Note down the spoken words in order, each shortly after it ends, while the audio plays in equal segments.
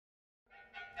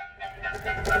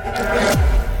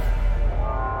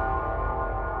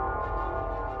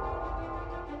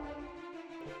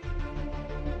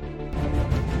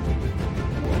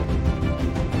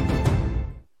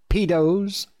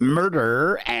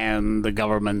Pedos-Murder and the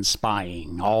government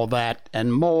spying. All that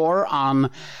and more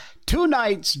on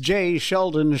tonight's Jay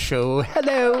Sheldon Show.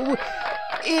 Hello,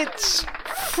 it's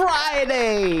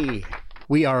Friday.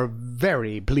 We are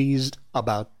very pleased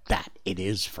about that. It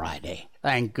is Friday.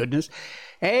 Thank goodness.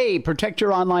 Hey, protect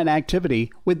your online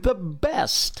activity with the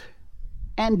best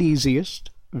and easiest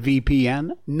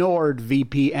VPN,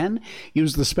 NordVPN.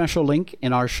 Use the special link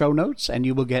in our show notes and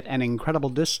you will get an incredible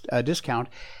discount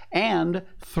and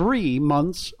 3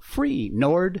 months free.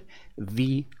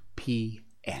 NordVPN.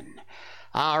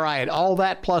 All right, all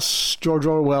that plus George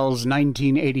Orwell's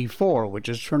 1984, which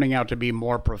is turning out to be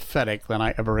more prophetic than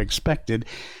I ever expected.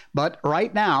 But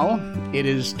right now, it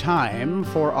is time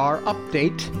for our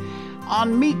update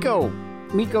on Miko.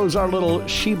 Miko's our little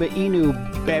Shiba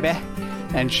Inu baby.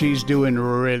 And she's doing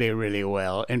really, really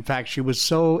well. In fact, she was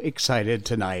so excited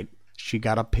tonight, she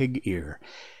got a pig ear.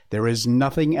 There is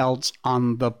nothing else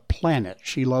on the planet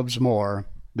she loves more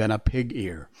than a pig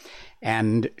ear.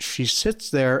 And she sits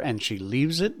there and she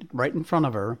leaves it right in front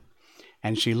of her.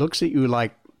 And she looks at you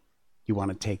like, you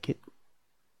want to take it?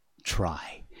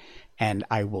 Try. And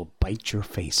I will bite your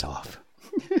face off.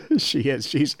 She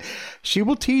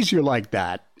will tease you like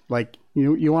that. Like,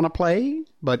 you want to play?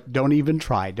 But don't even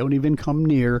try. Don't even come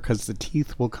near because the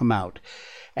teeth will come out.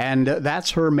 And that's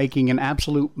her making an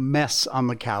absolute mess on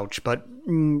the couch. But,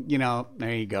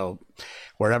 there you go.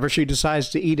 Wherever she decides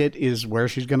to eat it is where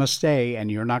she's going to stay, and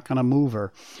you're not going to move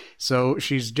her. So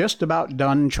she's just about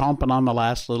done chomping on the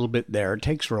last little bit there. It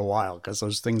takes her a while because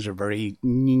those things are very,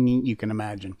 you can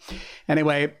imagine.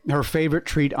 Anyway, her favorite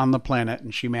treat on the planet,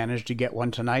 and she managed to get one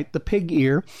tonight, the pig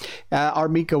ear. Our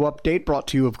Miko update brought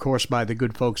to you, of course, by the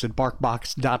good folks at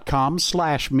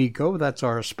BarkBox.com/Miko. That's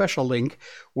our special link,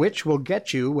 which will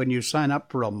get you, when you sign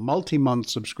up for a multi-month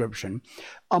subscription,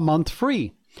 a month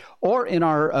free. Or in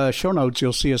our show notes,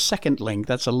 you'll see a second link.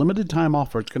 That's a limited time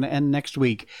offer. It's going to end next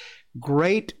week.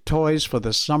 Great toys for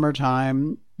the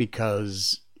summertime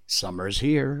because summer's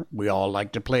here. We all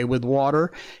like to play with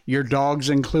water. Your dog's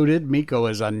included. Miko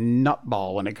is a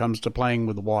nutball when it comes to playing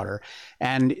with water.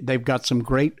 And they've got some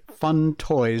great fun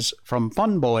toys from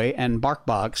Fun Boy and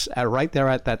BarkBox right there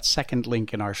at that second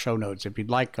link in our show notes. If you'd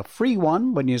like a free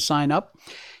one when you sign up,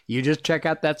 you just check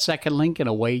out that second link and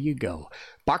away you go.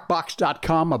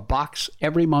 BarkBox.com, a box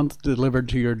every month delivered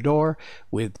to your door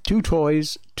with 2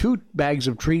 toys, 2 bags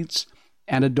of treats,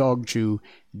 and a dog chew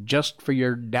just for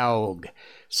your dog.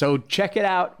 So check it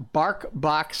out,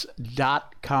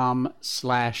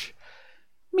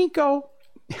 BarkBox.com/Miko. All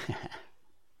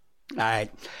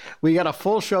right, we got a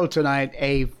full show tonight,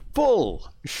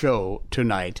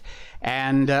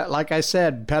 And like I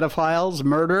said, pedophiles,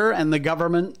 murder, and the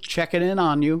government checking in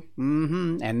on you.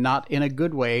 And not in a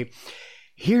good way.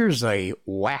 Here's a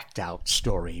whacked out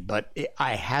story, but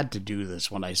I had to do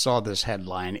this when I saw this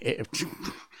headline.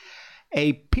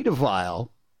 A pedophile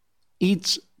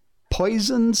eats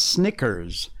poisoned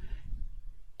Snickers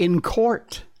in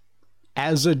court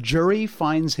as a jury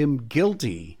finds him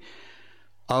guilty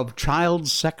of child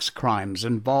sex crimes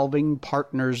involving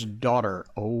partner's daughter.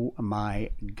 Oh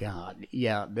my God.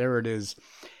 Yeah, there it is.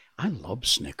 I love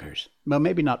Snickers. Well,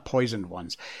 maybe not poisoned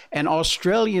ones. An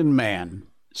Australian man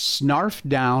snarfed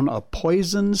down a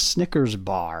poisoned Snickers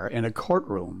bar in a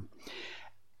courtroom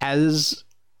as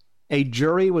a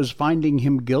jury was finding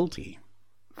him guilty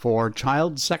for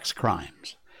child sex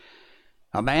crimes.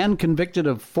 A man convicted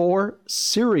of 4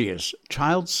 serious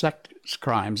child sex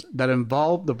crimes that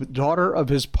involved the daughter of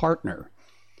his partner.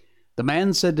 The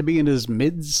man, said to be in his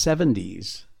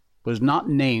mid-70s, was not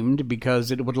named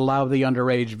because it would allow the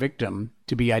underage victim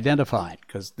to be identified,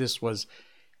 because this was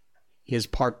his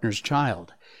partner's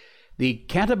child. The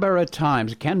Canberra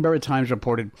Times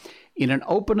reported, in an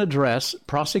open address,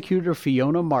 prosecutor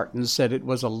Fiona Martin said it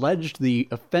was alleged the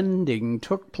offending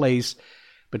took place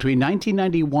between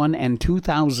 1991 and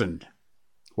 2000,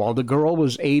 while the girl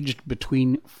was aged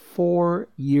between 4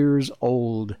 years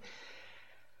old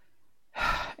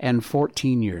and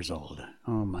 14 years old.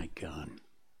 Oh, my God.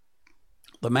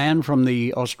 The man from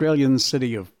the Australian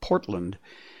city of Portland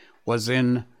was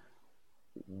in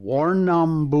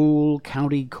Warrnambool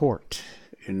County Court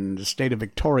in the state of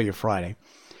Victoria Friday.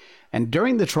 And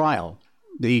during the trial,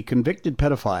 the convicted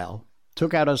pedophile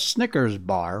took out a Snickers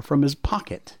bar from his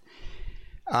pocket.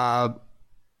 The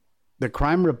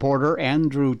crime reporter,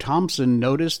 Andrew Thompson,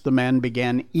 noticed the man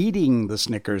began eating the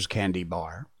Snickers candy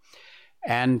bar.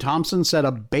 And Thompson said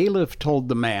a bailiff told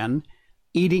the man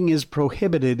Eating is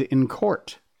prohibited in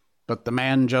court, but the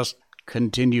man just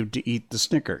continued to eat the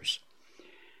Snickers.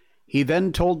 He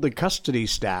then told the custody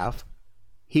staff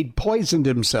he'd poisoned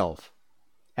himself,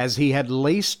 as he had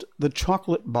laced the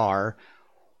chocolate bar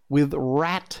with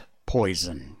rat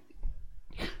poison.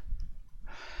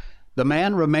 The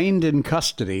man remained in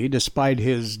custody despite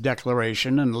his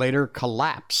declaration and later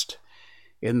collapsed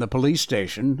in the police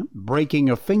station, breaking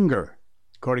a finger,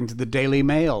 according to the Daily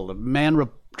Mail. The man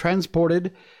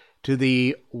transported to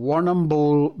the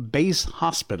Warrnambool Base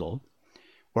Hospital,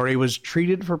 where he was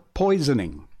treated for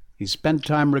poisoning. He spent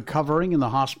time recovering in the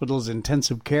hospital's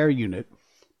intensive care unit,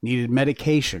 needed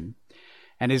medication,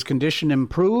 and his condition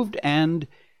improved, and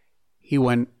he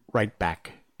went right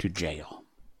back to jail.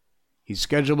 He's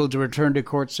scheduled to return to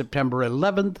court September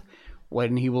 11th,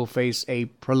 when he will face a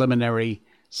preliminary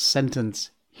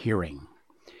sentence hearing.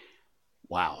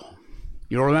 Wow.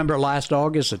 You'll remember last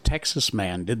August, a Texas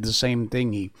man did the same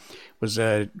thing. He was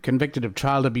convicted of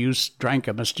child abuse, drank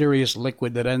a mysterious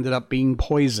liquid that ended up being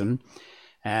poison,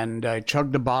 and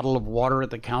chugged a bottle of water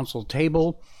at the council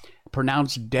table,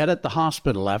 pronounced dead at the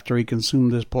hospital after he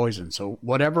consumed this poison. So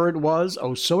whatever it was,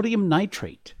 sodium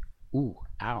nitrate. Ooh,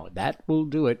 ow, that will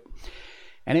do it.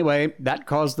 Anyway, that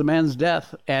caused the man's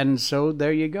death, and so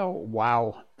there you go.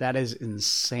 Wow, that is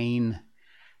insane.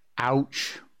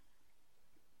 Ouch.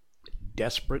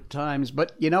 Desperate times.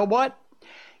 But you know what?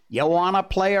 You want to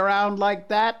play around like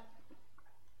that?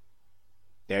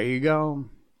 There you go.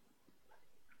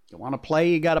 You want to play,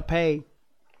 you got to pay.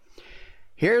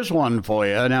 Here's one for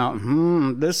you. Now,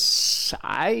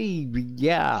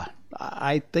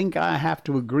 I think I have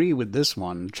to agree with this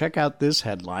one. Check out this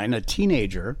headline. A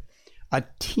teenager,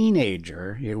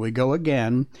 here we go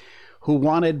again, who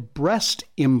wanted breast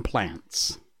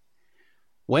implants,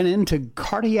 went into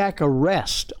cardiac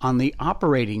arrest on the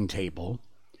operating table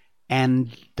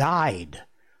and died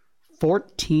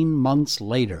 14 months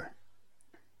later.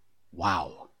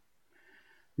 Wow.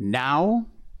 Now,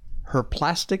 her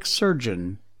plastic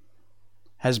surgeon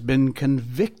has been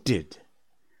convicted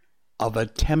of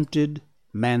attempted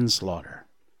manslaughter.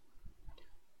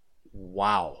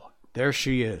 Wow. There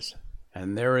she is.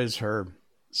 And there is her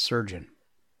surgeon.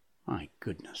 My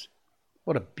goodness.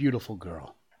 What a beautiful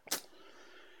girl.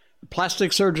 The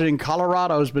plastic surgeon in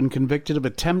Colorado has been convicted of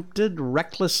attempted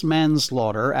reckless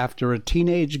manslaughter after a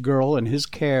teenage girl in his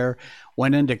care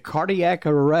went into cardiac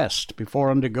arrest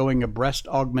before undergoing a breast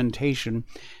augmentation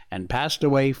and passed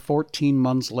away 14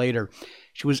 months later.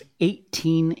 She was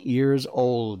 18 years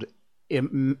old.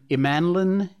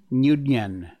 Imanlin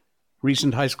Nguyen,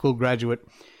 recent high school graduate,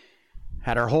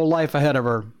 had her whole life ahead of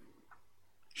her.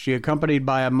 She, accompanied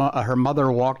by her mother,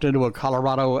 walked into a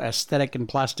Colorado aesthetic and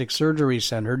plastic surgery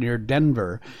center near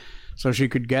Denver so she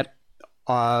could get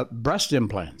breast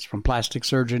implants from plastic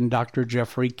surgeon Dr.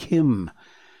 Jeffrey Kim.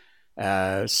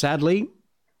 Sadly,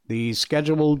 the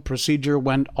scheduled procedure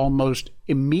went almost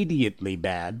immediately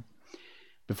bad.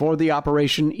 Before the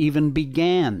operation even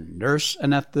began, nurse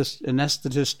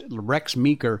anesthetist Rex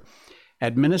Meeker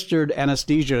administered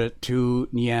anesthesia to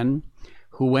Nguyen,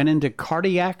 who went into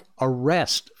cardiac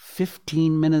arrest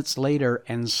 15 minutes later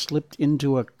and slipped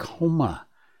into a coma.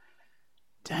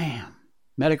 Damn.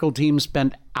 Medical team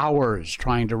spent hours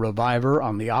trying to revive her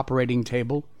on the operating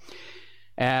table.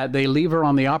 They leave her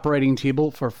on the operating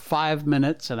table for 5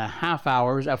 minutes and a half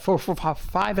hours, for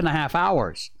 5.5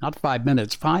 hours, not 5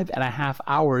 minutes, 5.5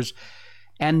 hours,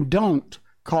 and don't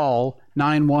call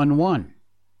 911.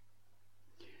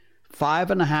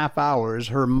 5.5 hours,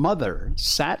 her mother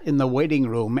sat in the waiting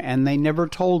room and they never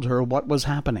told her what was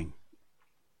happening.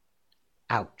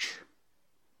 Ouch.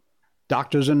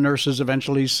 Doctors and nurses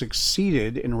eventually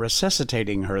succeeded in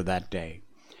resuscitating her that day.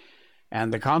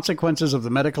 And the consequences of the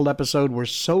medical episode were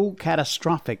so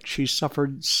catastrophic, she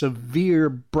suffered severe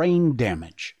brain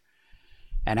damage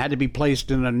and had to be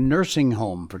placed in a nursing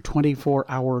home for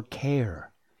 24-hour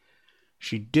care.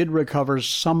 She did recover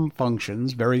some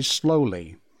functions very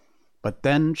slowly, but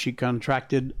then she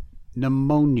contracted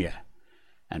pneumonia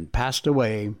and passed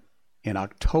away in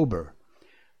October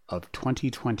of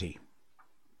 2020.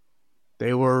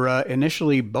 They were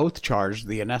initially both charged,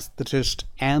 the anesthetist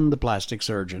and the plastic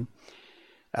surgeon,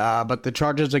 but the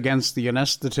charges against the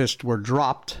anesthetist were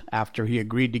dropped after he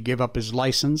agreed to give up his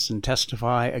license and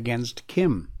testify against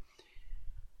Kim.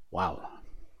 Wow.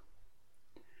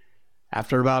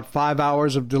 After about 5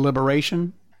 hours of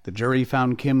deliberation, the jury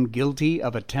found Kim guilty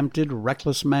of attempted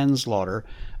reckless manslaughter,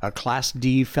 a Class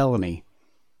D felony,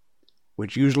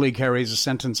 which usually carries a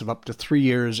sentence of up to 3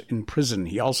 years in prison.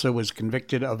 He also was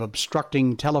convicted of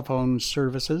obstructing telephone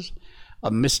services, a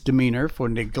misdemeanor for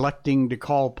neglecting to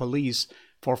call police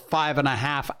for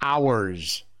 5.5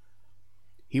 hours.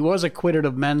 He was acquitted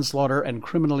of manslaughter and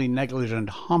criminally negligent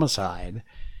homicide,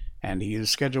 and he is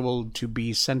scheduled to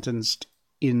be sentenced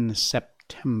in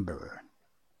September.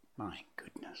 My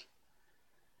goodness.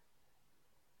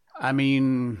 I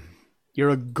mean, you're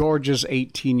a gorgeous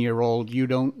 18-year-old. You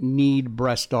don't need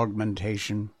breast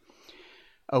augmentation.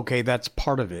 Okay, that's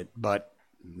part of it, but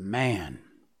man,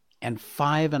 and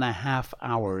 5.5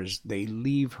 hours they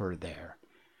leave her there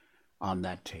on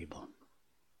that table.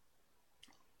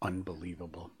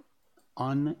 Unbelievable.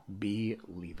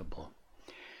 Unbelievable.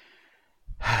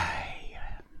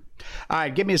 All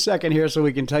right, give me a second here so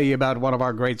we can tell you about one of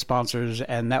our great sponsors,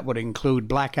 and that would include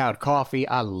Blackout Coffee.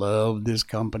 I love this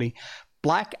company.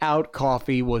 Blackout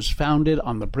Coffee was founded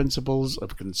on the principles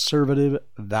of conservative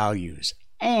values,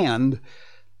 and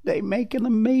they make an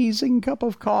amazing cup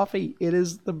of coffee. It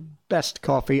is the best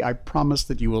coffee I promise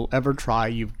that you will ever try.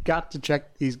 You've got to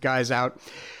check these guys out.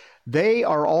 They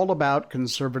are all about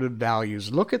conservative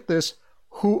values. Look at this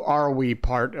Who Are We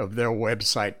part of their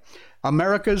website.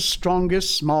 America's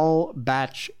strongest small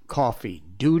batch coffee.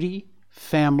 Duty,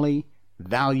 family,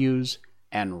 values,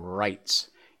 and rights.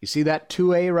 You see that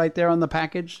 2A right there on the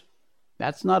package?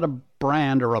 That's not a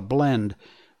brand or a blend.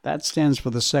 That stands for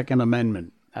the Second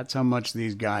Amendment. That's how much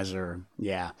these guys are.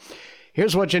 Yeah.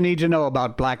 Here's what you need to know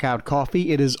about Blackout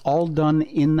Coffee. It is all done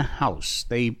in-house.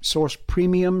 They source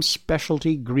premium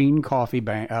specialty green coffee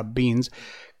beans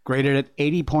graded at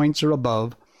 80 points or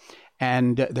above,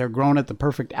 and they're grown at the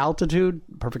perfect altitude,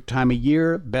 perfect time of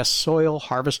year, best soil,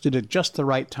 harvested at just the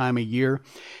right time of year.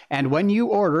 And when you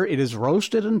order, it is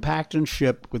roasted and packed and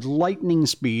shipped with lightning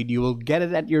speed. You will get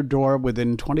it at your door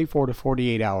within 24 to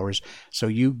 48 hours, so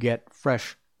you get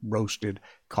fresh roasted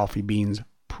coffee beans,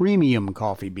 premium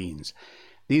coffee beans.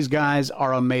 These guys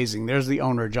are amazing. There's the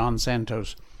owner, John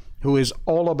Santos, who is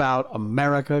all about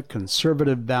America,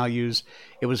 conservative values.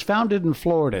 It was founded in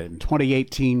Florida in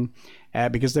 2018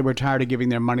 because they were tired of giving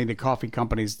their money to coffee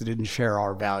companies that didn't share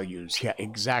our values. Yeah,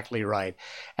 exactly right.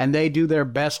 And they do their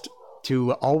best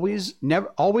to always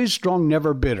strong,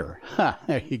 never bitter.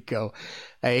 There you go.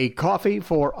 A coffee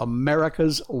for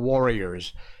America's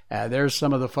warriors. There's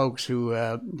some of the folks who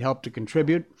help to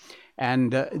contribute,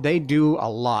 and they do a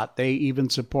lot. They even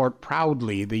support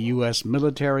proudly the U.S.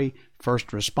 military, first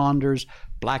responders.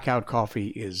 Blackout Coffee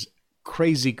is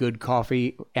crazy good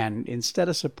coffee, and instead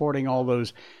of supporting all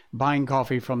those, buying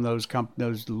coffee from those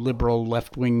liberal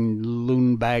left-wing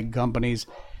loon bag companies,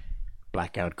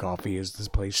 Blackout Coffee is the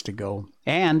place to go.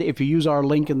 And if you use our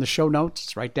link in the show notes,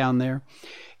 it's right down there,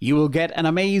 you will get an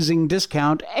amazing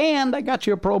discount. And I got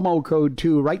your promo code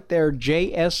too, right there,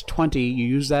 JS20. You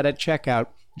use that at checkout,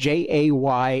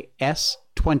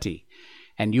 JAYS20.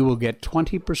 And you will get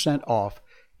 20% off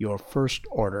your first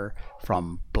order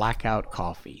from Blackout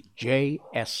Coffee.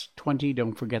 JS20,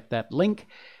 don't forget that link.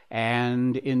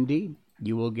 And indeed,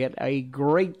 you will get a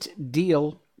great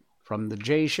deal from the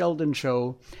Jay Sheldon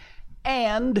Show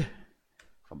and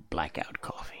from Blackout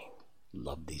Coffee.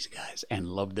 Love these guys and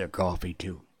love their coffee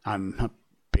too. I'm a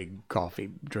big coffee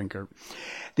drinker.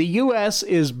 The U.S.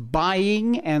 is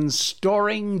buying and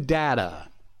storing data.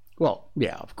 Well,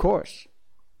 yeah, of course.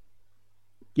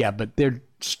 Yeah, but they're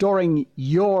storing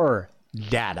your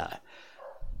data.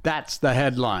 That's the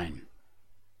headline.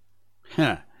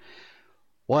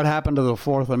 What happened to the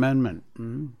Fourth Amendment?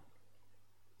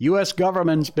 U.S.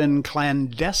 government's been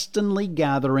clandestinely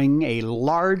gathering a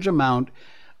large amount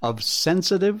of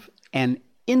sensitive and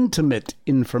intimate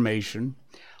information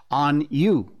on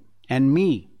you and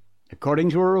me, according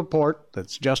to a report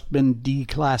that's just been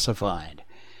declassified.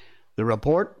 The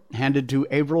report, handed to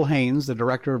Avril Haines, the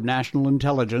Director of National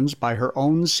Intelligence, by her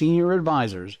own senior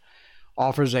advisors,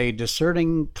 offers a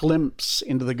discerning glimpse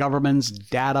into the government's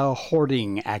data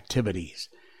hoarding activities.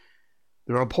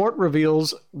 The report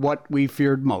reveals what we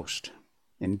feared most.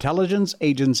 Intelligence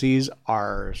agencies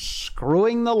are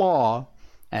screwing the law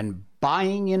and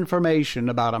buying information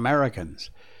about Americans.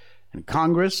 And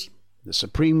Congress, the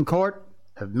Supreme Court,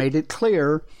 have made it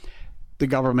clear the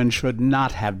government should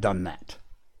not have done that.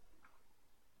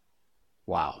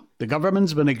 Wow. The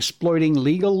government's been exploiting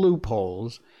legal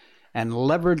loopholes and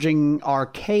leveraging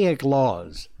archaic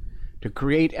laws to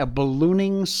create a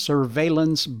ballooning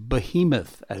surveillance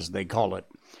behemoth, as they call it.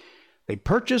 They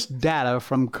purchased data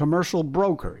from commercial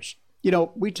brokers. You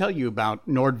know, we tell you about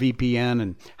NordVPN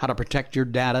and how to protect your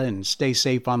data and stay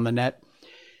safe on the net.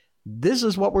 This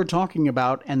is what we're talking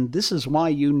about, and this is why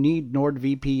you need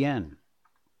NordVPN.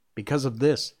 Because of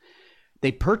this,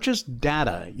 they purchased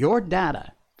data, your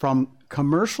data, from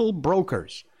commercial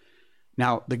brokers.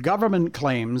 Now, the government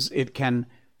claims it can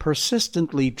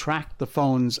persistently tracked the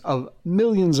phones of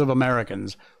millions of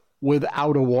Americans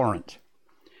without a warrant,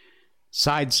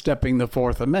 sidestepping the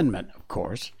Fourth Amendment, of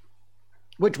course,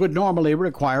 which would normally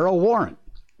require a warrant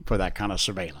for that kind of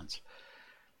surveillance.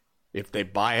 If they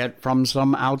buy it from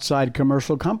some outside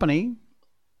commercial company,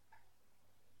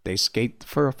 they skate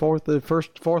for the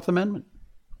first Fourth Amendment.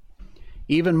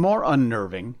 Even more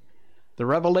unnerving, the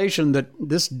revelation that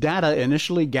this data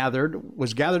initially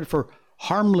was gathered for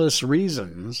harmless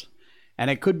reasons, and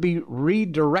it could be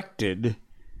redirected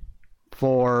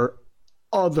for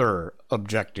other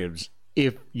objectives,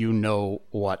 if you know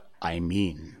what I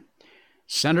mean.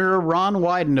 Senator Ron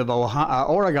Wyden of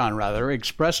Oregon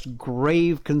expressed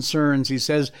grave concerns. He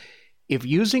says, if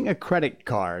using a credit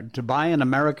card to buy an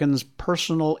American's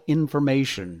personal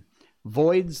information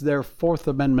voids their Fourth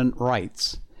Amendment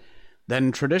rights,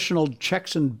 then traditional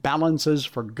checks and balances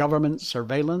for government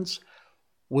surveillance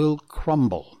will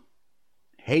crumble.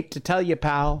 Hate to tell you,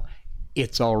 pal,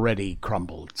 it's already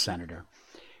crumbled, Senator.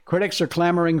 Critics are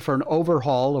clamoring for an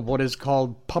overhaul of what is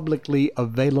called publicly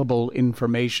available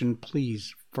information.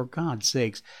 Please, for God's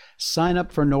sakes, sign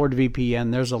up for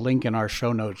NordVPN. There's a link in our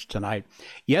show notes tonight.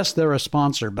 Yes, they're a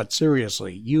sponsor, but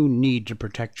seriously, you need to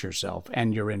protect yourself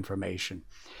and your information.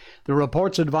 The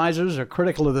report's advisors are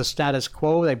critical of the status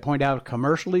quo. They point out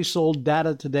commercially sold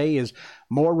data today is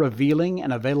more revealing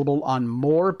and available on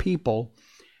more people,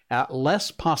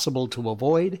 less possible to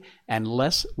avoid, and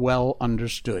less well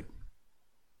understood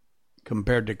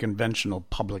compared to conventional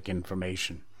public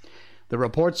information. The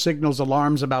report signals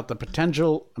alarms about the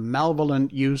potential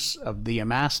malevolent use of the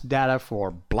amassed data for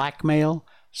blackmail,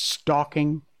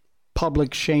 stalking,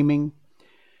 public shaming.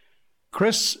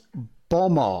 Chris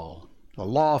Baumol, a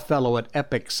law fellow at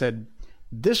Epic, said,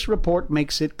 this report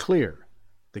makes it clear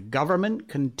the government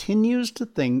continues to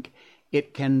think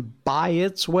it can buy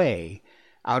its way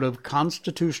out of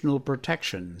constitutional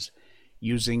protections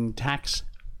using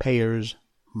taxpayers'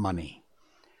 money.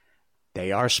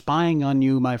 They are spying on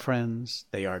you, my friends.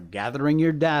 They are gathering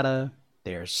your data.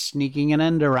 They are sneaking an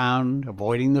end around,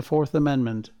 avoiding the Fourth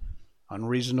Amendment,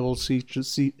 unreasonable search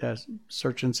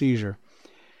and seizure.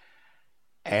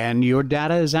 And your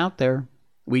data is out there.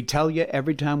 We tell you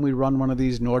every time we run one of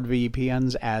these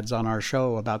NordVPN's ads on our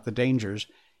show about the dangers.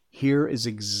 Here is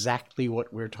exactly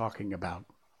what we're talking about.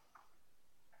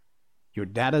 Your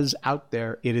data's out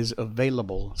there. It is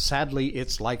available. Sadly,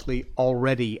 it's likely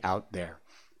already out there.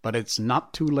 But it's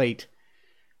not too late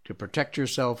to protect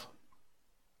yourself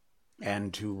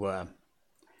and to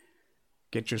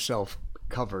get yourself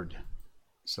covered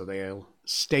so they'll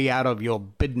stay out of your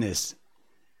business.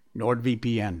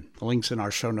 NordVPN. The link's in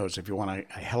our show notes if you want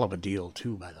a hell of a deal,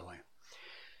 too, by the way.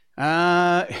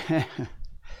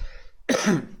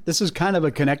 This is kind of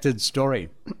a connected story.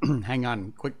 Hang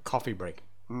on. Quick coffee break.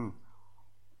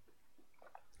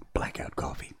 Blackout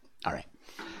coffee. All right.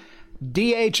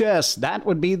 DHS, that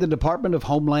would be the Department of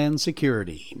Homeland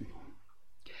Security.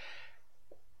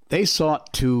 They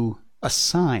sought to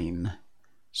assign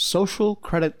social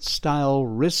credit style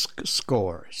risk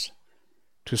scores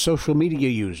to social media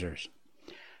users.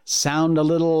 Sound a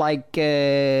little like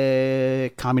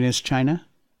communist China?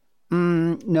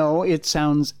 No, it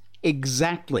sounds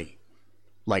exactly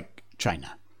like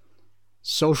China.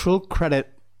 Social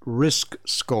credit risk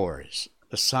scores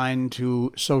assigned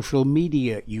to social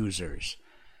media users.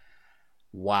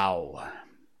 Wow.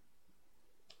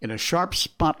 In a sharp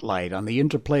spotlight on the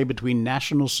interplay between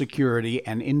national security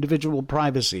and individual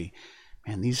privacy,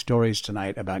 man, these stories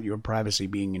tonight about your privacy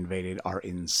being invaded are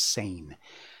insane.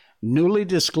 Newly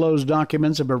disclosed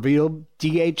documents have revealed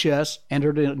DHS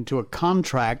entered into a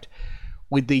contract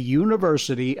with the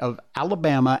University of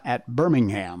Alabama at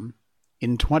Birmingham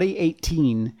in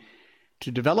 2018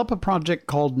 to develop a project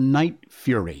called Night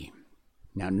Fury.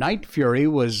 Now, Night Fury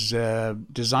was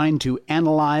designed to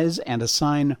analyze and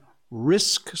assign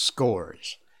risk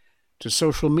scores to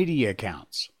social media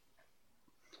accounts.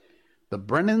 The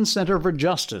Brennan Center for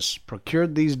Justice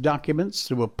procured these documents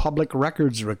through a public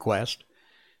records request,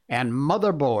 and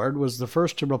Motherboard was the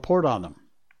first to report on them.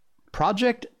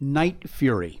 Project Night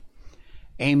Fury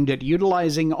aimed at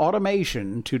utilizing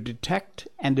automation to detect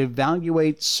and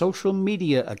evaluate social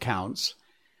media accounts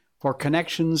for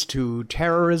connections to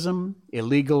terrorism,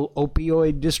 illegal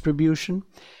opioid distribution,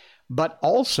 but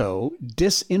also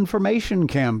disinformation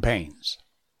campaigns.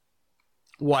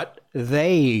 What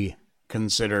they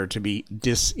consider to be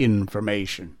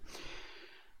disinformation.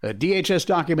 The DHS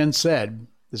document said,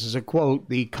 this is a quote,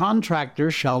 the contractor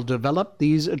shall develop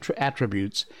these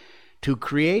attributes to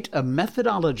create a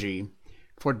methodology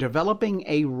for developing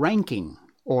a ranking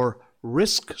or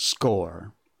risk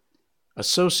score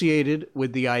associated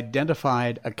with the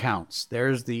identified accounts.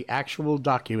 There's the actual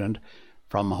document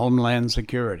from Homeland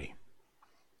Security.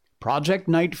 Project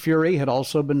Night Fury had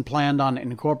also been planned on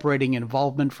incorporating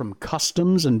involvement from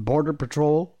Customs and Border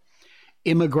Patrol,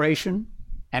 Immigration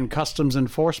and Customs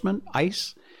Enforcement,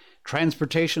 ICE,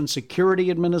 Transportation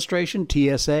Security Administration,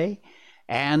 TSA,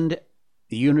 and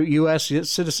the U.S.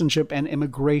 Citizenship and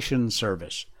Immigration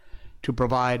Service to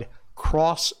provide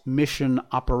cross-mission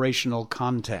operational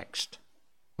context,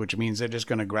 which means they're just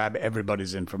going to grab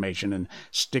everybody's information and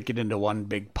stick it into one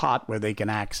big pot where they can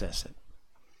access it.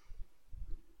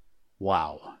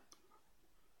 Wow.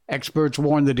 Experts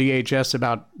warn the DHS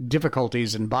about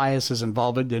difficulties and biases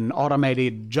involved in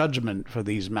automated judgment for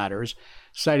these matters,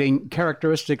 citing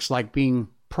characteristics like being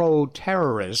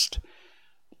pro-terrorist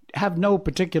have no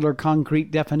particular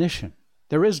concrete definition.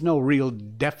 There is no real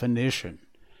definition,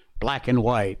 black and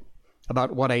white,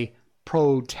 about what a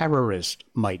pro-terrorist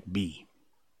might be.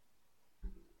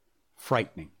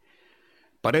 Frightening.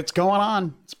 But it's going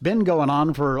on. It's been going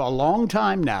on for a long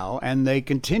time now, and they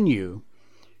continue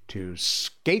to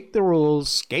skate the rules,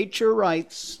 skate your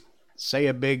rights, say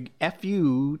a big F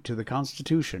you to the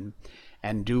Constitution,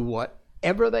 and do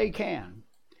whatever they can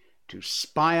to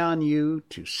spy on you,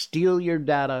 to steal your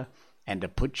data, and to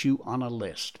put you on a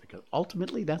list. Because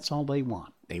ultimately, that's all they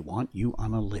want. They want you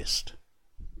on a list.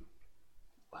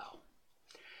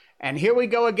 And here we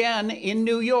go again in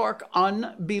New York.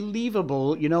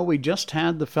 Unbelievable. You know, we just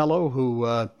had the fellow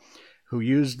who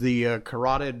used the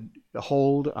carotid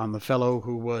hold on the fellow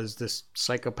who was this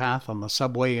psychopath on the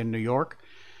subway in New York.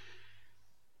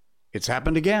 It's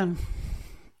happened again.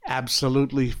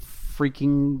 Absolutely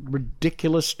freaking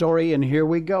ridiculous story. And here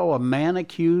we go. A man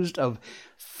accused of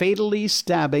fatally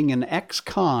stabbing an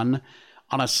ex-con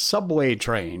on a subway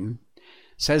train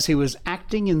says he was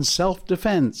acting in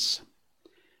self-defense.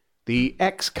 The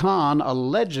ex-con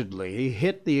allegedly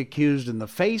hit the accused in the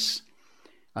face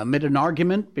amid an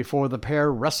argument before the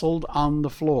pair wrestled on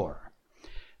the floor.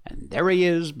 And there he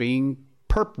is being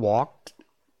perp-walked.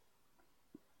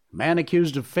 Man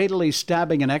accused of fatally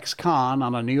stabbing an ex-con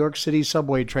on a New York City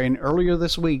subway train earlier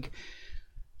this week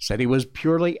said he was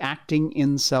purely acting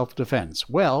in self-defense.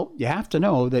 Well, you have to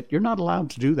know that you're not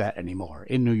allowed to do that anymore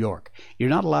in New York. You're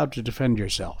not allowed to defend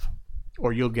yourself,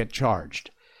 or you'll get charged.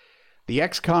 The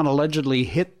ex-con allegedly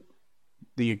hit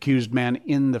the accused man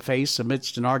in the face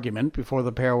amidst an argument before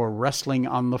the pair were wrestling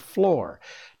on the floor.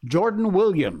 Jordan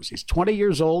Williams, he's 20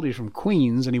 years old, he's from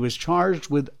Queens, and he was charged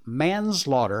with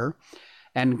manslaughter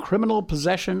and criminal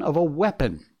possession of a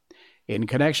weapon in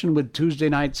connection with Tuesday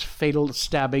night's fatal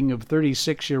stabbing of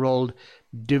 36-year-old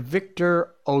DeVictor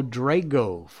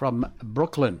Odrago from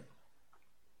Brooklyn.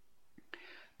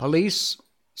 Police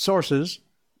sources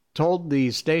told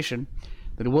the station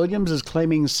that Williams is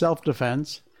claiming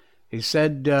self-defense. He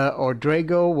said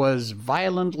Odrago was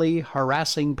violently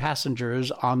harassing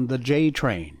passengers on the J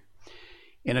train.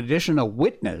 In addition, a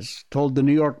witness told the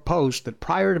New York Post that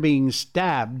prior to being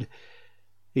stabbed,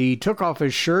 he took off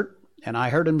his shirt, and I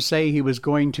heard him say he was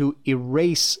going to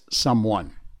erase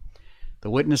someone.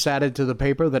 The witness added to the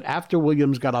paper that after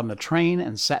Williams got on the train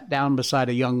and sat down beside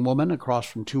a young woman across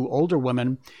from two older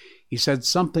women, he said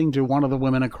something to one of the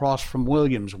women across from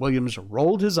Williams. Williams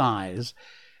rolled his eyes,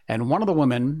 and one of the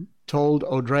women told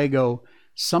Odrago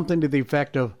something to the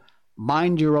effect of,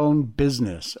 "Mind your own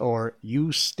business," or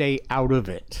 "You stay out of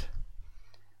it."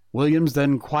 Williams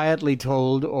then quietly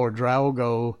told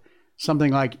Odrago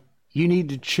something like, "You need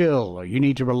to chill," or "You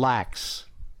need to relax."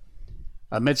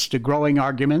 Amidst a growing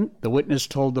argument, the witness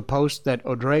told the Post that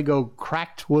Odrago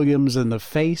cracked Williams in the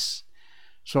face.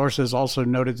 Sources also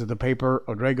noted to the paper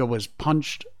Odrago was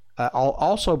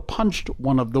also punched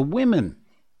one of the women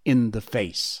in the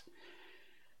face.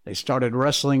 They started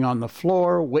wrestling on the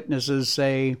floor. Witnesses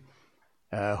say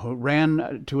who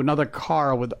ran to another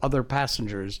car with other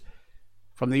passengers.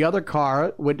 From the other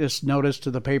car, witness noticed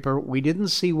to the paper, "We didn't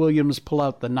see Williams pull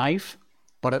out the knife,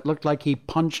 but it looked like he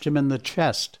punched him in the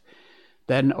chest.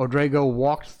 Then Odrago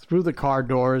walked through the car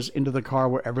doors into the car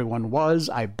where everyone was.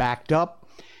 I backed up,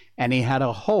 and he had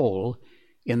a hole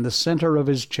in the center of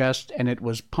his chest, and it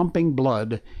was pumping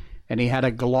blood, and he had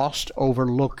a glossed-over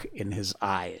look in his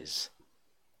eyes.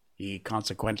 He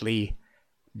consequently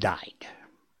died."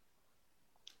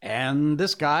 And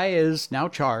this guy is now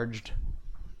charged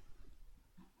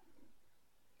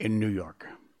in New York.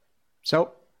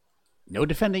 So, no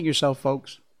defending yourself,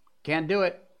 folks. Can't do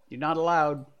it. You're not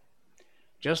allowed.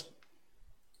 Just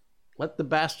let the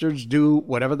bastards do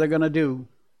whatever they're going to do.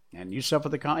 And you suffer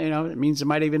it means it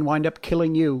might even wind up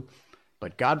killing you.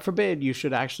 But God forbid you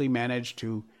should actually manage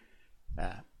to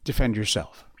defend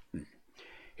yourself.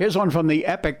 Here's one from the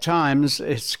Epic Times.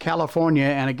 It's California.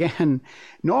 And again,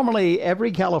 normally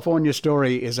every California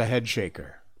story is a head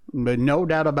shaker. But no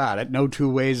doubt about it. No two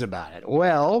ways about it.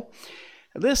 Well,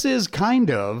 this is kind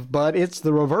of, but it's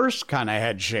the reverse kind of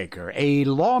head shaker. A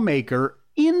lawmaker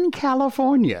in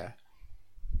California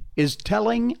is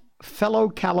telling fellow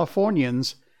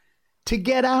Californians to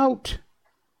get out,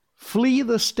 flee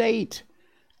the state,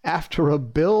 after a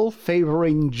bill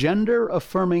favoring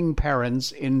gender-affirming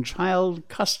parents in child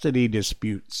custody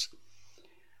disputes.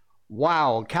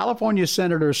 Wow, California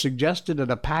senator suggested at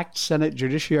a packed Senate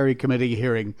Judiciary Committee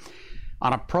hearing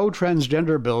on a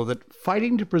pro-transgender bill that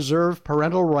fighting to preserve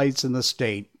parental rights in the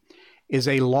state is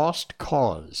a lost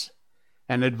cause,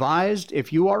 and advised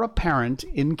if you are a parent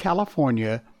in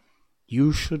California,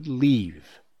 you should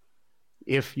leave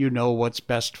if you know what's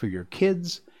best for your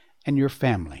kids and your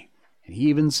family. And he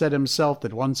even said himself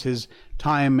that once his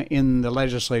time in the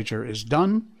legislature is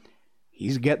done,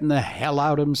 he's getting the hell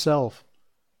out himself.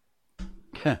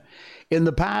 In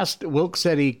the past, Wilk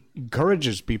said he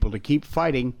encourages people to keep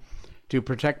fighting to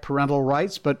protect parental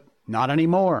rights, but not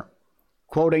anymore.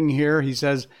 Quoting here, he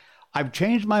says, "I've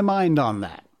changed my mind on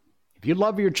that. If you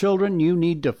love your children, you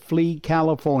need to flee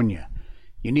California.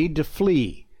 You need to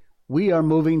flee. We are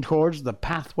moving towards the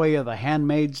pathway of the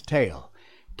Handmaid's Tale.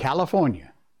 California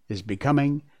is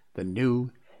becoming the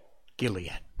new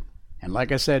Gilead." And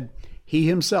like I said, he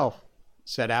himself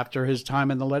said after his time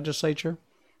in the legislature,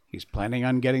 he's planning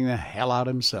on getting the hell out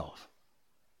himself.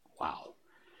 Wow.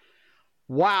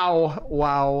 Wow,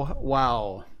 wow,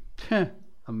 wow.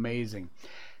 Amazing.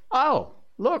 Oh,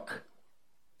 look,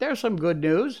 there's some good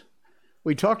news.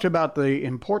 We talked about the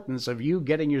importance of you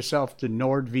getting yourself to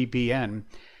NordVPN,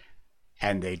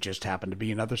 and they just happen to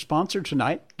be another sponsor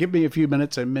tonight. Give me a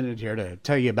minute here to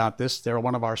tell you about this. They're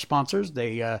one of our sponsors.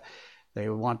 They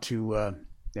want to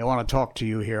talk to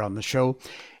you here on the show.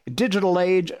 Digital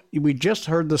age, we just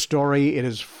heard the story. It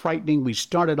is frightening. We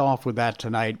started off with that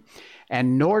tonight.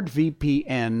 And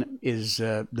NordVPN is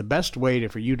the best way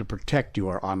for you to protect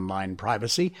your online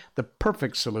privacy, the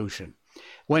perfect solution.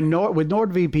 With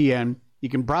NordVPN, you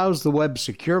can browse the web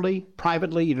securely,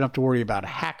 privately. You don't have to worry about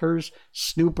hackers,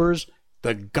 snoopers,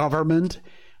 the government,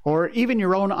 or even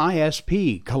your own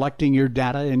ISP collecting your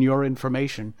data and your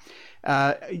information.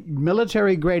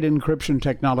 Military-grade encryption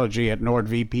technology at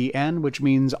NordVPN, which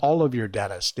means all of your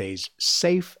data stays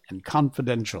safe and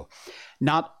confidential.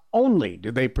 Not only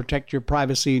do they protect your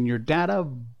privacy and your data,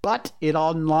 but it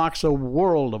unlocks a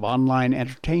world of online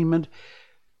entertainment.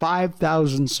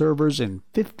 5,000 servers in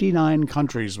 59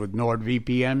 countries with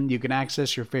NordVPN. You can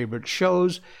access your favorite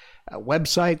shows,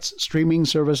 websites, streaming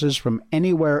services from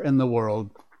anywhere in the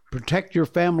world. Protect your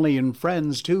family and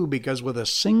friends, too, because with a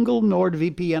single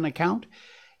NordVPN account,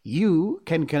 you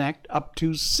can connect up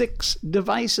to 6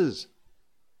 devices.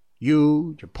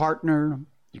 You, your partner,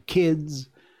 your kids,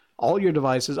 all your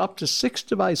devices, up to 6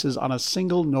 devices on a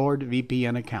single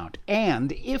NordVPN account.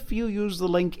 And if you use the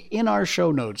link in our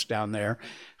show notes down there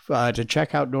to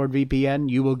check out NordVPN,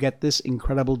 you will get this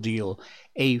incredible deal,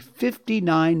 a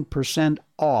 59%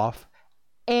 off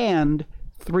and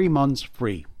 3 months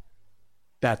free.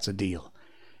 That's a deal.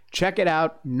 Check it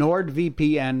out,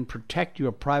 NordVPN. Protect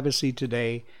your privacy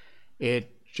today.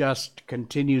 It just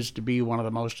continues to be one of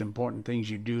the most important things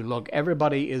you do. Look,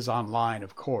 everybody is online,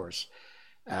 of course.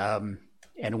 And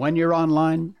when you're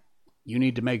online, you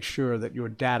need to make sure that your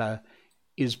data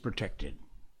is protected.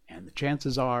 And the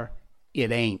chances are it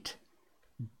ain't.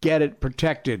 Get it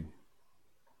protected.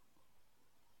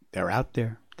 They're out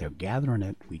there. They're gathering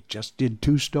it. We just did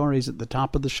 2 stories at the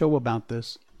top of the show about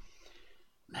this.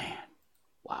 Man,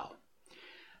 wow.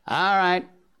 All right.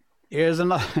 Here's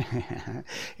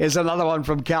another one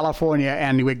from California,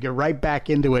 and we get right back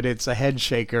into it. It's a head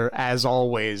shaker, as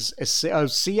always.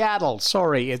 Seattle.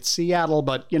 Sorry, it's Seattle,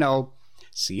 but,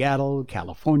 Seattle,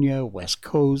 California, West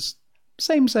Coast,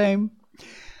 same.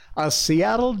 A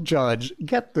Seattle judge,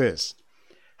 get this,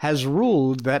 has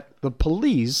ruled that the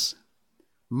police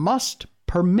must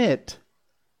permit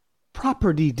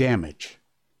property damage.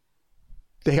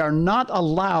 They are not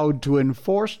allowed to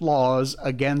enforce laws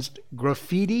against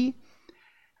graffiti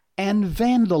and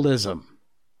vandalism.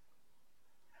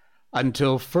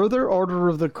 Until further order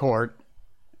of the court,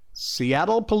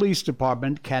 Seattle Police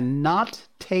Department cannot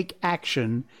take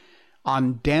action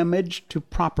on damage to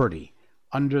property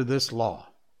under this law.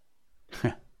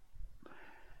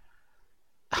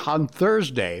 On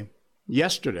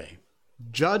yesterday,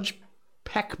 Judge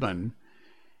Peckman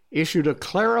issued a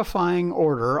clarifying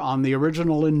order on the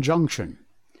original injunction,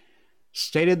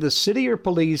 stated the city or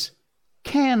police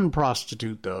can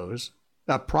prosecute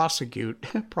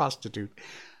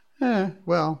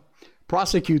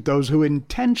prosecute those who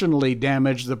intentionally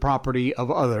damage the property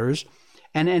of others,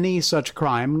 and any such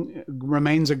crime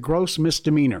remains a gross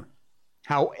misdemeanor.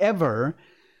 However,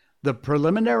 the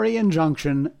preliminary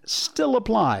injunction still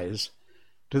applies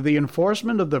to the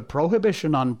enforcement of the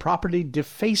prohibition on property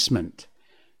defacement,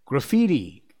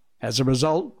 graffiti. As a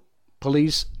result,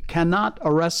 police cannot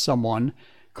arrest someone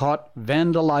caught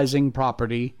vandalizing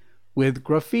property with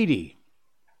graffiti.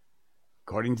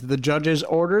 According to the judge's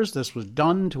orders, this was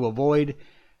done to avoid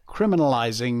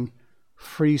criminalizing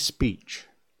free speech.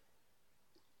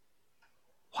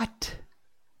 What?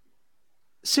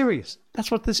 Serious.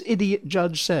 That's what this idiot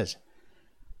judge says.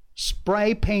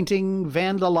 Spray painting,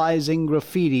 vandalizing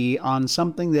graffiti on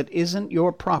something that isn't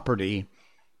your property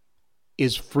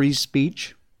is free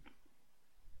speech.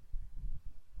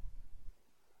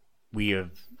 We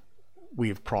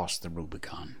have crossed the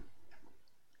Rubicon.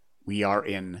 We are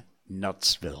in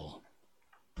Nutsville.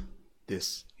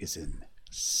 This is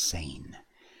insane.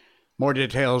 More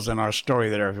details in our story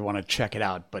there if you want to check it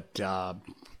out. But,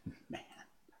 man,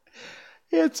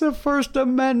 it's a First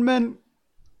Amendment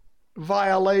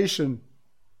violation.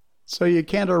 So you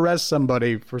can't arrest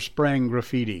somebody for spraying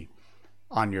graffiti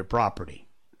on your property.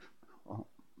 Oh,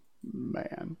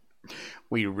 man,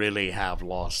 we really have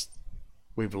lost.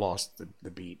 We've lost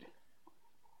the beat.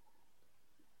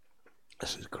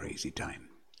 This is crazy time.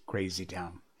 Crazy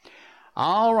town.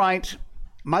 All right.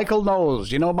 Michael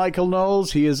Knowles. You know Michael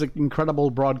Knowles? He is an incredible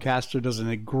broadcaster, does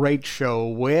a great show.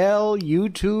 Well,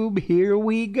 YouTube, here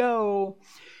we go.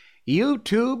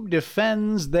 YouTube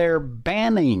defends their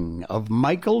banning of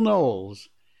Michael Knowles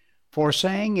for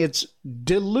saying it's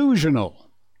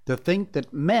delusional to think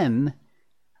that men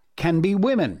can be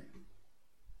women.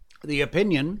 The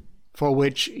opinion for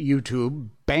which YouTube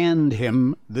banned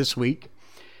him this week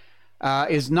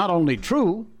is not only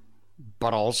true,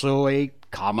 but also a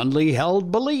commonly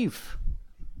held belief.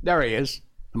 There he is,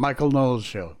 the Michael Knowles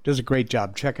Show. Does a great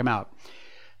job. Check him out.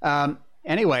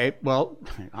 Anyway, well,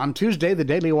 on Tuesday, the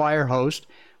Daily Wire host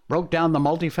broke down the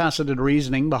multifaceted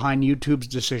reasoning behind YouTube's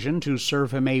decision to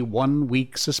serve him a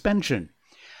 1-week suspension.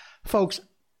 Folks,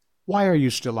 why are you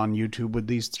still on YouTube with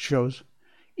these shows?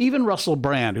 Even Russell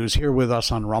Brand, who's here with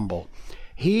us on Rumble,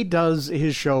 he does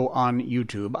his show on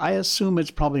YouTube. I assume it's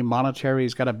probably monetary.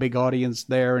 He's got a big audience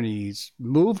there, and he's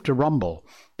moved to Rumble,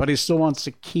 but he still wants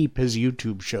to keep his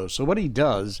YouTube show. So what he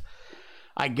does,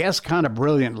 I guess kind of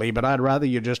brilliantly, but I'd rather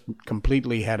you just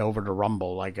completely head over to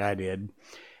Rumble like I did.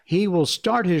 He will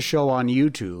start his show on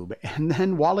YouTube, and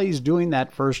then while he's doing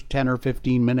that first 10 or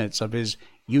 15 minutes of his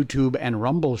YouTube and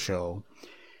Rumble show,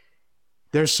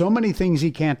 there's so many things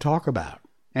he can't talk about.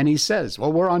 And he says,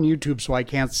 well, we're on YouTube, so I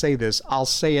can't say this. I'll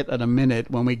say it in a minute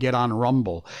when we get on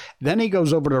Rumble. Then he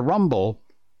goes over to Rumble,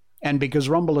 and because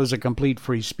Rumble is a complete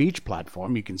free speech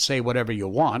platform, you can say whatever you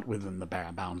want within the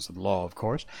bounds of the law, of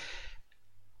course.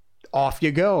 Off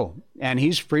you go. And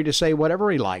he's free to say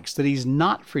whatever he likes that he's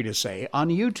not free to say on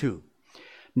YouTube.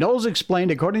 Knowles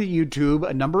explained, according to YouTube,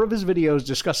 a number of his videos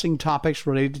discussing topics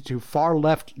related to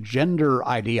far-left gender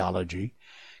ideology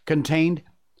contained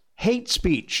hate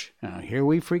speech. Now, here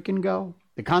we freaking go.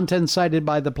 The content cited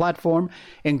by the platform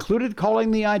included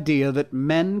calling the idea that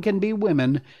men can be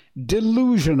women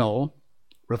delusional,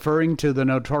 referring to the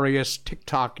notorious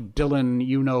TikTok Dylan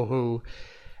you-know-who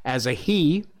as a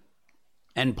he,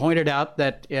 and pointed out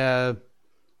that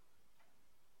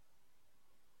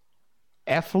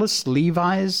Ephless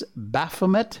Levi's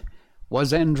Baphomet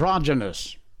was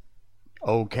androgynous.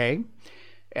 Okay.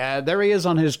 There he is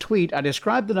on his tweet. I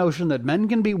described the notion that men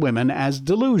can be women as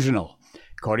delusional.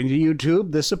 According to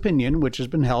YouTube, this opinion, which has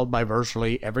been held by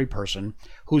virtually every person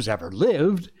who's ever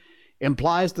lived,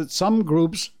 implies that some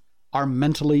groups are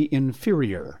mentally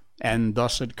inferior, and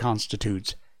thus it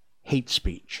constitutes hate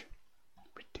speech.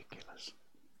 Ridiculous.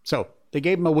 So, they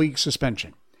gave him a week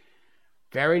suspension.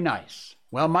 Very nice.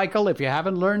 Well, Michael, if you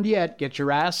haven't learned yet, get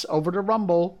your ass over to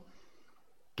Rumble.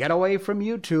 Get away from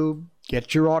YouTube.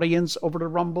 Get your audience over to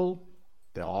Rumble.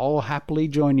 They'll all happily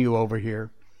join you over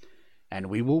here, and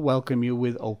we will welcome you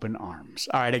with open arms.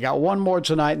 All right, I got one more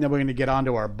tonight, and then we're going to get on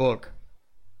to our book.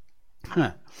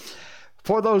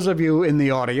 For those of you in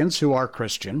the audience who are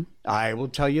Christian, I will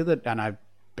tell you that, and I've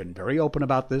been very open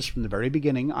about this from the very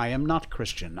beginning, I am not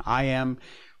Christian. I am,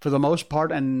 for the most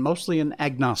part, and mostly an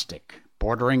agnostic,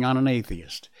 bordering on an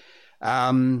atheist.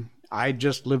 I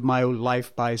just live my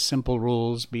life by simple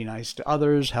rules. Be nice to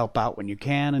others, help out when you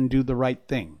can, and do the right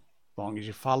thing. As long as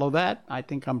you follow that, I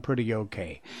think I'm pretty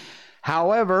okay.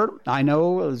 However, I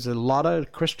know there's a lot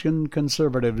of Christian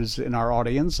conservatives in our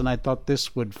audience, and I thought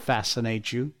this would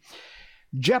fascinate you.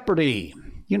 Jeopardy.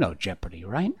 You know Jeopardy,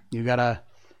 right? You gotta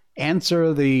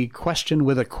answer the question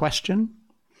with a question?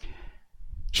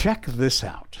 Check this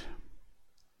out.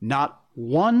 Not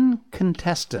one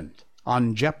contestant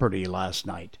on Jeopardy last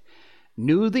night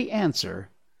knew the answer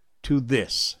to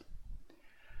this.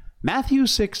 Matthew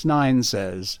 6:9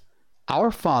 says,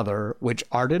 Our Father, which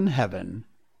art in heaven,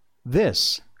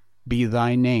 this be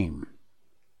thy name.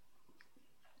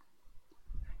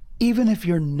 Even if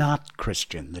you're not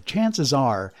Christian, the chances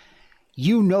are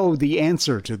you know the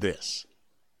answer to this.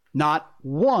 Not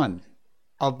one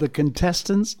of the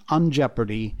contestants on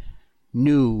Jeopardy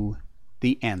knew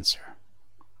the answer.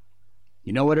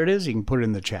 You know what it is? You can put it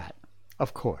in the chat.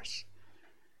 Of course.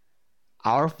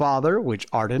 Our Father, which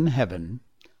art in heaven,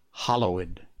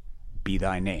 hallowed be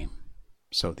thy name.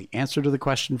 So the answer to the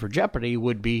question for Jeopardy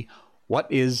would be,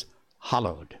 what is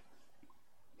hallowed?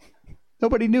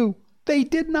 Nobody knew. They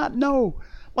did not know.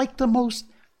 Like the most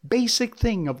basic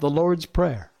thing of the Lord's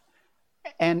Prayer.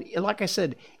 And like I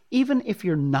said, even if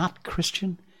you're not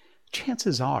Christian,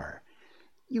 chances are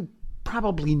you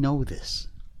probably know this.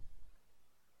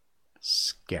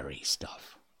 Scary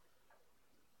stuff.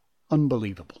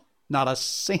 Unbelievable. Not a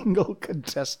single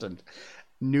contestant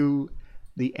knew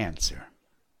the answer.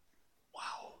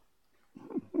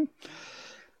 Wow.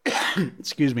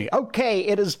 Excuse me. Okay,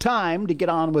 it is time to get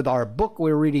on with our book.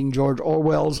 We're reading George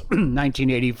Orwell's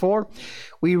 1984.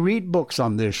 We read books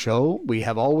on this show. We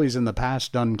have always in the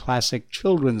past done classic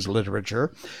children's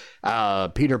literature.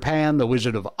 Peter Pan, The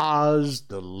Wizard of Oz,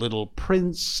 The Little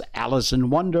Prince, Alice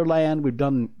in Wonderland. We've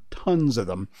done tons of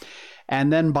them.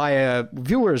 And then by a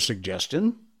viewer's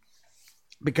suggestion,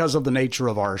 because of the nature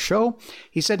of our show,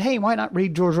 he said, hey, why not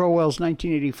read George Orwell's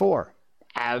 1984?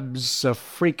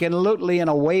 Abso-freaking-lutely, and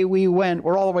away we went.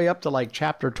 We're all the way up to like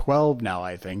chapter 12 now,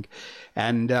 I think.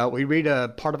 And we read a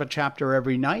part of a chapter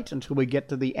every night until we get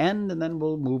to the end, and then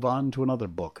we'll move on to another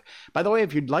book. By the way,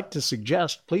 if you'd like to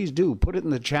suggest, please do. Put it in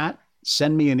the chat.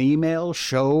 Send me an email,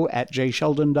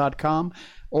 show@jsheldon.com,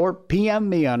 or PM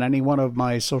me on any one of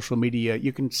my social media.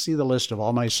 You can see the list of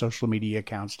all my social media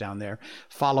accounts down there.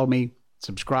 Follow me.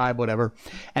 Subscribe, whatever.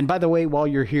 And by the way, while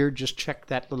you're here, just check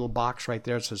that little box right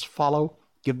there. It says follow.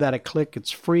 Give that a click. It's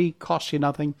free, costs you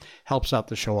nothing, helps out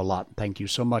the show a lot. Thank you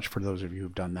so much for those of you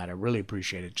who've done that. I really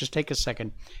appreciate it. Just take a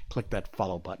second, click that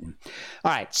follow button.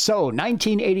 All right, so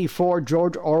 1984,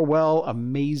 George Orwell,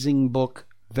 amazing book,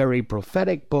 very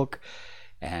prophetic book,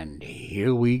 and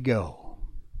here we go.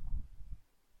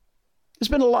 There's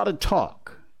been a lot of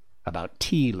talk about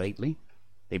tea lately.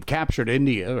 They've captured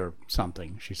India or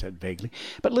something, she said vaguely.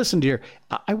 But listen, dear,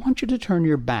 I want you to turn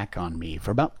your back on me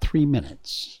for about 3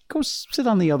 minutes. Go sit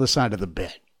on the other side of the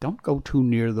bed. Don't go too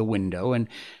near the window, and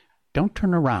don't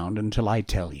turn around until I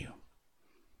tell you.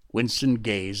 Winston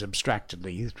gazed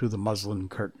abstractedly through the muslin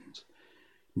curtains.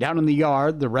 Down in the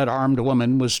yard, the red-armed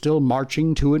woman was still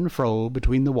marching to and fro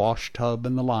between the wash-tub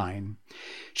and the line.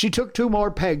 She took 2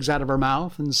 more pegs out of her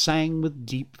mouth and sang with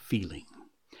deep feeling.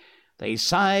 They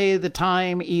say the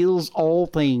time heals all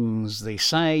things. They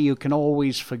say you can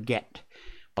always forget.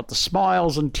 But the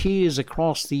smiles and tears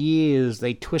across the years,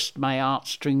 they twist my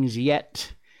heartstrings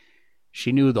yet.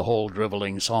 She knew the whole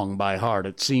driveling song by heart,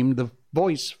 it seemed. The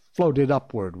voice floated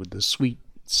upward with the sweet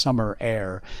summer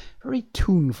air, very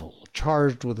tuneful,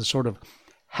 charged with a sort of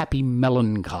happy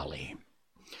melancholy.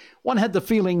 One had the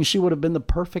feeling she would have been the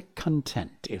perfect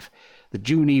content if the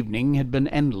June evening had been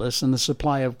endless and the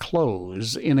supply of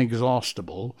clothes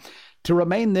inexhaustible, to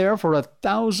remain there for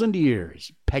 1,000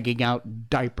 years, pegging out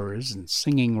diapers and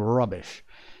singing rubbish.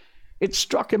 It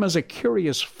struck him as a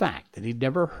curious fact that he'd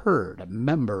never heard a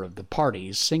member of the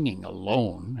party singing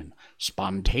alone and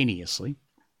spontaneously.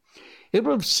 It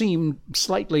would have seemed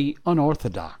slightly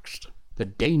unorthodox, the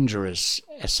dangerous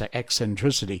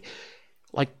eccentricity,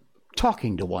 like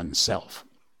talking to oneself.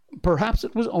 Perhaps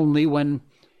it was only when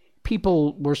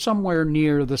people were somewhere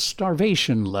near the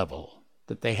starvation level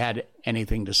that they had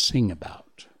anything to sing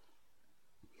about.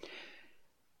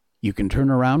 You can turn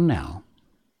around now,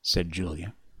 said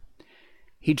Julia.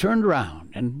 He turned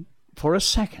around and, for a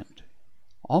second,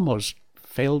 almost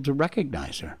failed to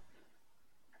recognize her.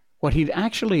 What he'd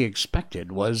actually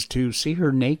expected was to see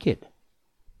her naked,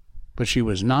 but she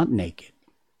was not naked.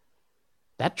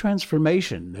 That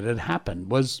transformation that had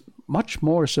happened was much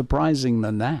more surprising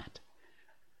than that.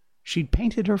 She'd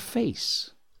painted her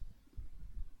face.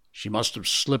 She must have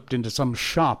slipped into some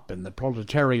shop in the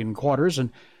proletarian quarters and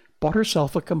bought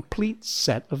herself a complete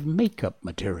set of makeup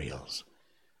materials.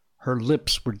 Her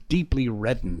lips were deeply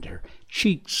reddened, her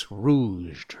cheeks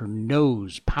rouged, her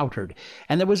nose powdered,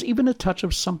 and there was even a touch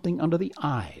of something under the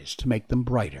eyes to make them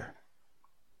brighter.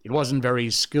 It wasn't very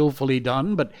skillfully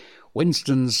done, but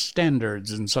Winston's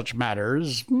standards in such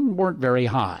matters weren't very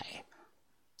high.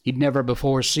 He'd never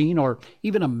before seen or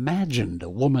even imagined a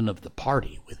woman of the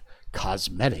party with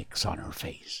cosmetics on her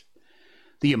face.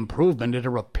 The improvement in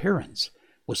her appearance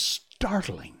was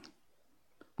startling.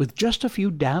 With just a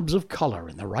few dabs of color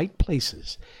in the right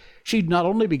places, she'd not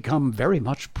only become very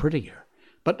much prettier,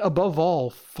 but above all,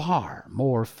 far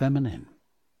more feminine.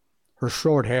 Her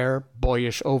short hair,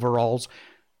 boyish overalls,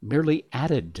 merely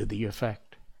added to the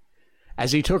effect.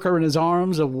 As he took her in his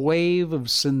arms, a wave of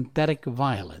synthetic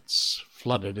violets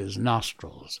flooded his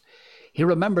nostrils. He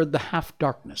remembered the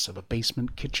half-darkness of a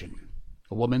basement kitchen,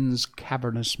 a woman's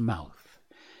cavernous mouth.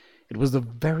 It was the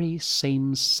very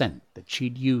same scent that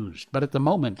she'd used, but at the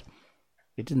moment,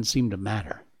 it didn't seem to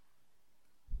matter.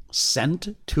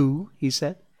 "Scent, too?" he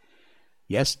said.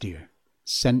 "Yes, dear,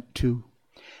 scent, too.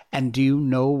 And do you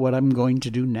know what I'm going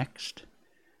to do next?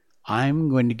 I'm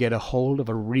going to get a hold of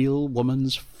a real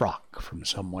woman's frock from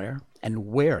somewhere and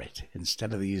wear it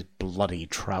instead of these bloody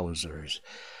trousers.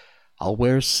 I'll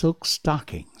wear silk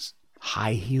stockings,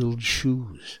 high-heeled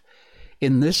shoes.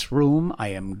 In this room I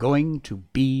am going to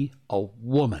be a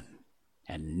woman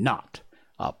and not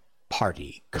a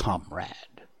party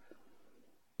comrade."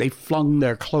 They flung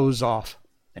their clothes off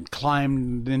and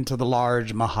climbed into the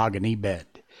large mahogany bed.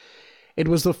 It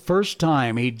was the first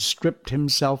time he'd stripped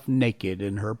himself naked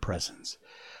in her presence.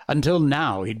 Until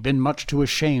now he'd been much too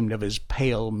ashamed of his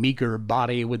pale, meager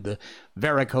body with the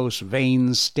varicose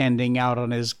veins standing out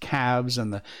on his calves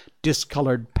and the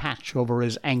discolored patch over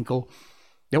his ankle.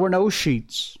 There were no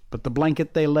sheets, but the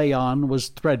blanket they lay on was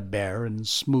threadbare and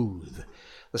smooth.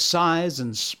 The size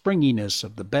and springiness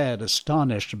of the bed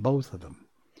astonished both of them.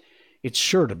 "It's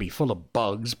sure to be full of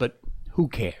bugs, but who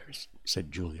cares?"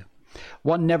 said Julia.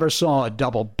 "One never saw a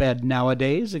double bed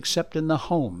nowadays except in the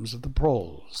homes of the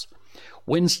proles."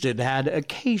 Winston had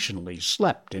occasionally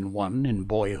slept in one in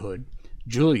boyhood.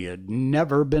 Julia had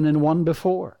never been in one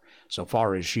before, so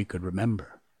far as she could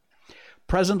remember.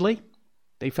 Presently,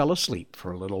 they fell asleep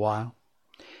for a little while,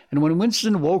 and when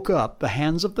Winston woke up, the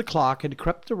hands of the clock had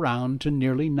crept around to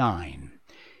nearly 9.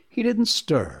 He didn't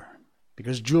stir,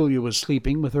 because Julia was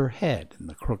sleeping with her head in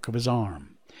the crook of his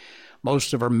arm.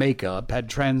 Most of her makeup had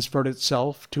transferred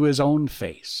itself to his own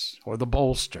face or the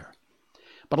bolster,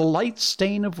 but a light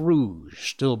stain of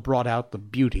rouge still brought out the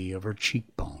beauty of her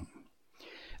cheekbone.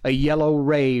 A yellow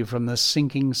ray from the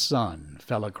sinking sun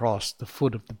fell across the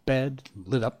foot of the bed and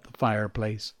lit up the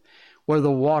fireplace, where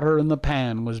the water in the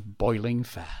pan was boiling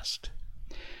fast.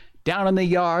 Down in the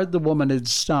yard the woman had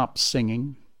stopped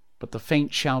singing, but the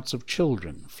faint shouts of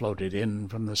children floated in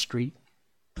from the street.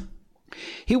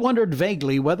 He wondered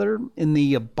vaguely whether, in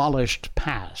the abolished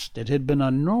past, it had been a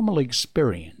normal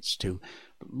experience to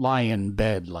lie in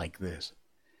bed like this.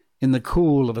 In the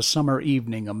cool of a summer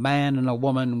evening, a man and a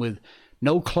woman with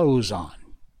no clothes on,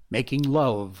 making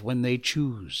love when they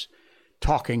choose,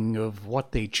 talking of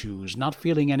what they choose, not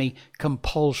feeling any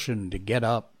compulsion to get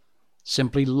up,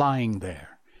 simply lying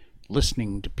there,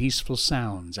 listening to peaceful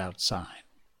sounds outside.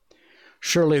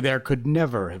 Surely there could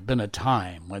never have been a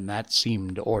time when that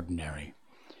seemed ordinary.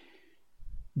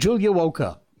 Julia woke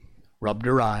up, rubbed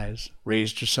her eyes,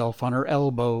 raised herself on her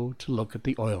elbow to look at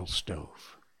the oil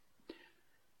stove.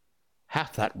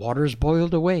 "Half that water's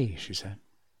boiled away," she said.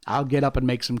 "I'll get up and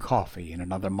make some coffee in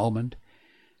another moment.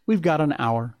 We've got an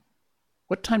hour.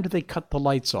 What time do they cut the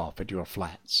lights off at your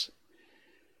flats?"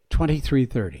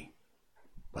 23:30.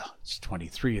 "Well, it's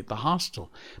 23 at the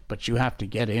hostel, but you have to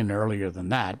get in earlier than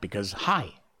that because,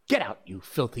 hi, get out, you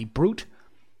filthy brute."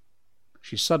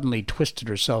 She suddenly twisted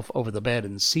herself over the bed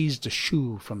and seized a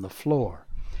shoe from the floor,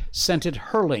 sent it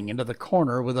hurling into the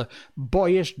corner with a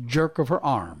boyish jerk of her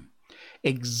arm,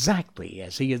 exactly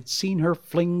as he had seen her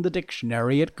fling the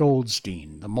dictionary at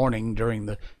Goldstein the morning during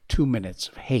the 2 minutes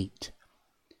of hate.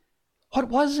 "What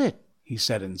was it?" he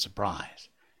said in surprise.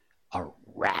 "A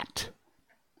rat.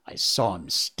 I saw him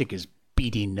stick his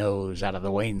beady nose out of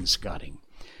the wainscoting.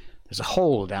 There's a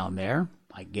hole down there.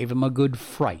 I gave him a good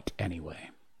fright, anyway."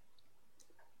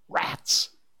 "Rats,"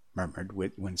 murmured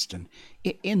Winston.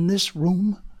 "In this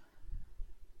room?"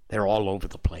 "They're all over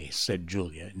the place," said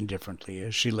Julia indifferently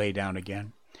as she lay down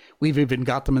again. "We've even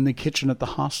got them in the kitchen at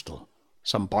the hostel.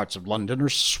 Some parts of London are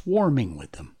swarming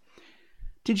with them.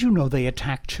 Did you know they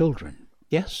attack children?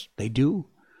 Yes, they do.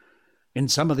 In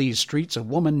some of these streets, a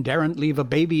woman daren't leave a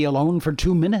baby alone for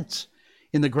 2 minutes.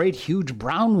 In the great, huge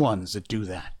brown ones that do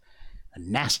that. The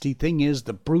nasty thing is,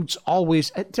 the brutes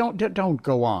always— Don't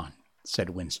go on," said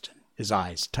Winston, his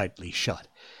eyes tightly shut.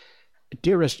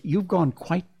 "Dearest, you've gone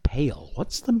quite pale.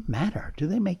 What's the matter? Do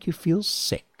they make you feel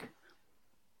sick?"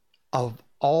 "Of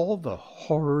all the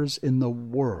horrors in the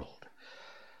world.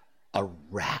 A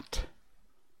rat.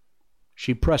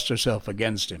 She pressed herself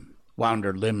against him, wound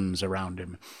her limbs around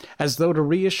him, as though to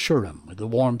reassure him with the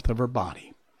warmth of her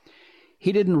body.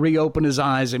 He didn't reopen his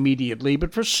eyes immediately,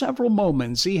 but for several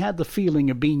moments he had the feeling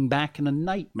of being back in a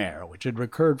nightmare which had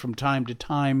recurred from time to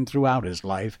time throughout his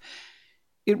life.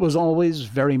 It was always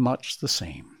very much the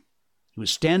same. He was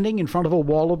standing in front of a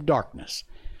wall of darkness.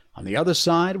 On the other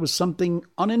side was something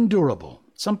unendurable,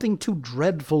 something too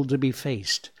dreadful to be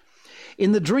faced.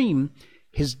 In the dream,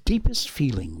 his deepest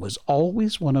feeling was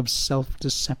always one of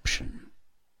self-deception,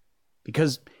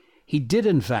 because he did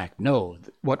in fact know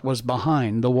what was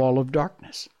behind the wall of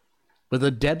darkness. With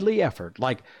a deadly effort,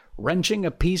 like wrenching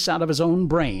a piece out of his own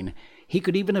brain, he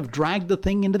could even have dragged the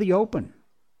thing into the open.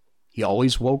 He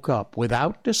always woke up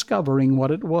without discovering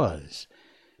what it was,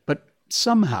 but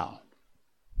somehow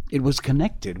it was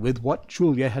connected with what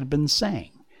Julia had been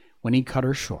saying when he cut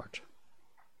her short.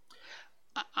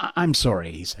 I'm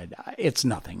sorry, he said. It's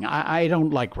nothing. I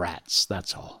don't like rats,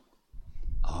 that's all.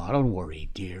 Oh, don't worry,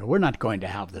 dear. We're not going to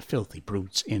have the filthy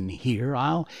brutes in here.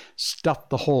 I'll stuff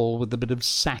the hole with a bit of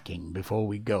sacking before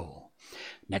we go.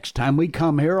 Next time we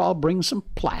come here, I'll bring some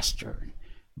plaster and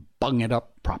bung it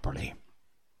up properly.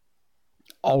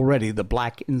 Already the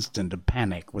black instant of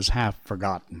panic was half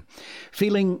forgotten.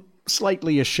 Feeling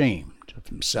slightly ashamed of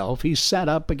himself, he sat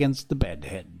up against the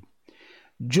bedhead.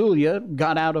 Julia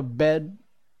got out of bed,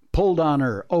 pulled on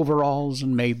her overalls,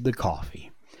 and made the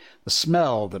coffee. The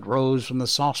smell that rose from the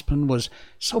saucepan was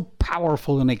so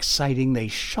powerful and exciting they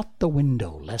shut the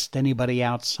window lest anybody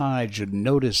outside should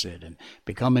notice it and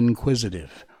become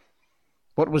inquisitive.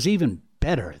 What was even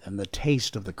better than the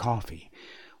taste of the coffee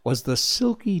was the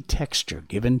silky texture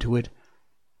given to it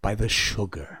by the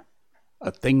sugar,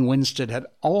 a thing Winston had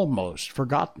almost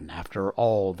forgotten after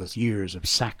all the years of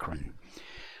saccharin.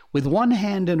 With one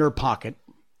hand in her pocket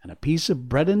and a piece of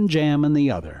bread and jam in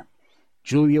the other,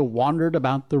 Julia wandered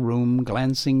about the room,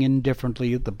 glancing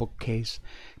indifferently at the bookcase,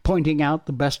 pointing out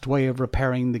the best way of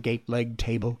repairing the gate-legged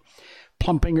table,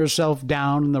 plumping herself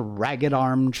down in the ragged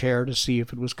armchair to see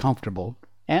if it was comfortable,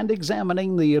 and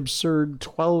examining the absurd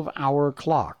 12-hour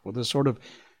clock with a sort of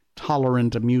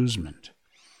tolerant amusement.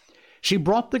 She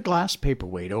brought the glass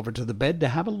paperweight over to the bed to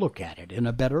have a look at it in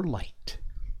a better light.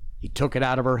 He took it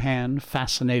out of her hand,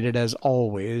 fascinated as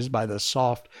always by the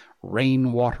soft,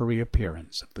 rain-watery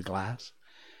appearance of the glass.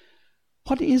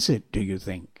 "What is it, do you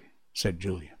think?" said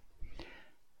Julia.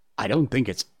 "I don't think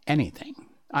it's anything.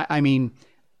 I mean,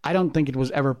 I don't think it was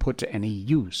ever put to any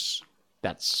use.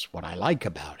 That's what I like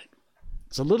about it.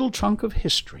 It's a little chunk of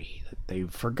history that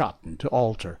they've forgotten to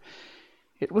alter.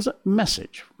 It was a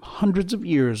message from hundreds of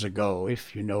years ago,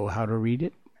 if you know how to read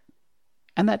it.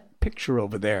 And that picture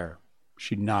over there,"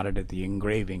 she nodded at the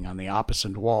engraving on the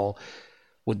opposite wall,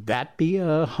 "would that be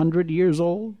 100 years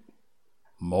old?"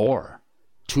 "More.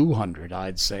 200,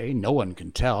 I'd say. No one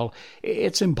can tell.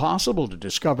 It's impossible to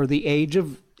discover the age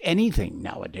of anything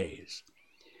nowadays."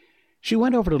 She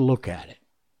went over to look at it.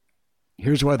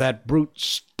 "Here's where that brute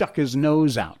stuck his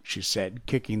nose out," she said,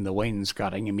 kicking the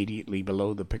wainscoting immediately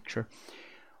below the picture.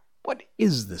 "What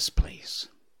is this place?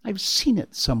 I've seen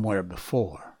it somewhere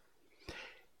before."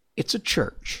 "It's a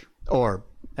church, or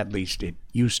at least it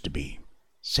used to be.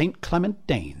 St. Clement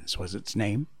Danes was its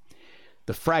name.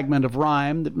 The fragment of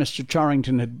rhyme that Mr.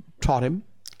 Charrington had taught him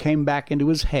came back into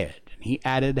his head, and he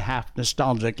added half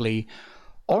nostalgically,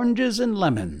 'Oranges and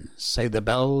lemons, say the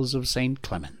bells of St.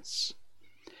 Clement's.'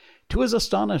 To his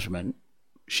astonishment,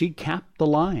 she capped the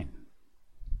line.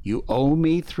 'You owe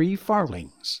me 3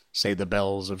 farthings, say the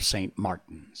bells of St.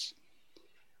 Martin's.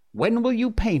 When will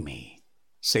you pay me,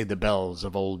 say the bells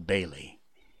of Old Bailey.'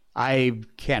 I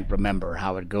can't remember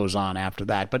how it goes on after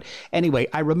that, but anyway,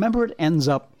 I remember it ends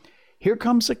up, 'Here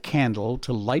comes a candle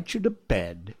to light you to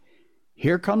bed.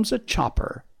 Here comes a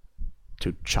chopper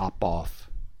to chop off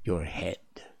your head.'"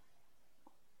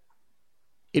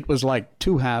 It was like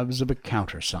 2 halves of a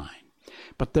countersign.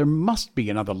 But there must be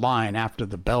another line after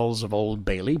the bells of Old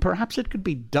Bailey. Perhaps it could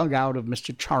be dug out of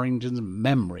Mr. Charrington's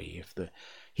memory if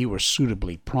he were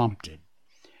suitably prompted.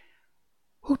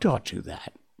 "Who taught you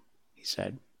that?" he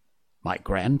said. "My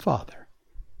grandfather.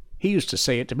 He used to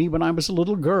say it to me when I was a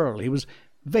little girl. He was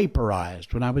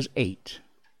vaporized when I was 8.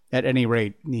 At any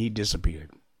rate, he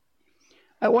disappeared.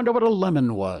 I wonder what a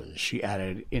lemon was," she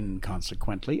added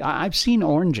inconsequently. "I've seen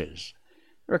oranges.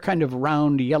 They're a kind of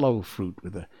round yellow fruit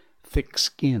with a thick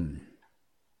skin."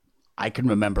 "I can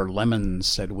remember lemons,"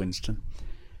 said Winston.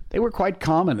 "They were quite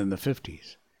common in the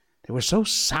 50s. They were so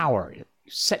sour you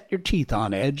set your teeth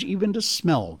on edge even to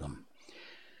smell them."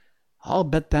 "I'll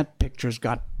bet that picture's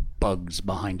got bugs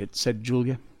behind it," said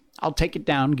Julia. I'll take it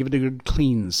down, give it a good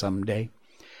clean someday.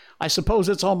 I suppose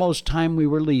it's almost time we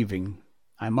were leaving.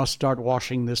 I must start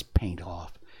washing this paint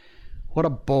off. What a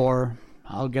bore.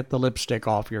 I'll get the lipstick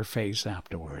off your face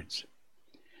afterwards.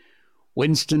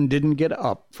 Winston didn't get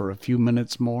up for a few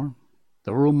minutes more.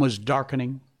 The room was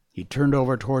darkening. He turned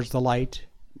over towards the light,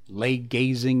 lay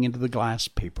gazing into the glass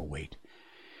paperweight.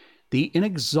 The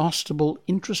inexhaustible,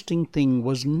 interesting thing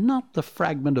was not the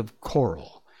fragment of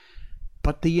coral,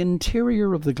 but the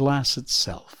interior of the glass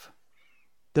itself.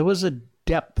 There was a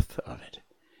depth of it,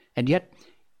 and yet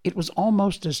it was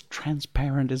almost as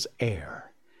transparent as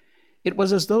air. It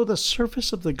was as though the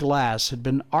surface of the glass had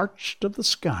been arched of the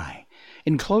sky,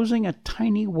 enclosing a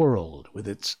tiny world with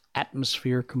its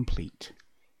atmosphere complete.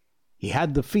 He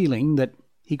had the feeling that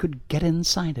he could get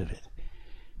inside of it,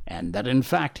 and that in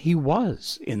fact he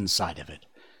was inside of it,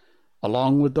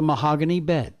 along with the mahogany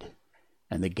bed,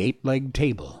 and the gate-legged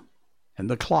table, and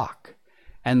the clock,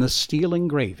 and the steel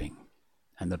engraving,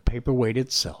 and the paperweight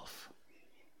itself.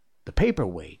 The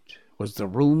paperweight was the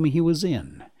room he was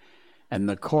in, and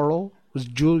the coral was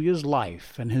Julia's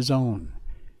life and his own,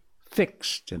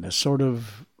 fixed in a sort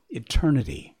of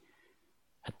eternity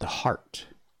at the heart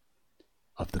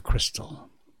of the crystal.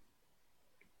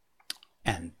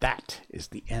 And that is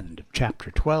the end of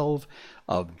Chapter 12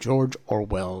 of George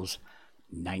Orwell's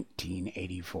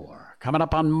 1984. Coming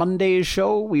up on Monday's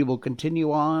show, we will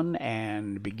continue on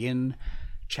and begin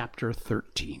Chapter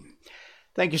 13.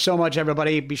 Thank you so much,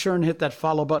 everybody. Be sure and hit that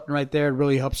follow button right there. It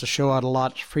really helps the show out a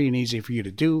lot. It's free and easy for you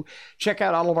to do. Check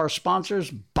out all of our sponsors.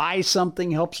 Buy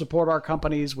something. Help support our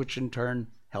companies, which in turn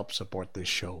help support this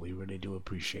show. We really do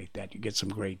appreciate that. You get some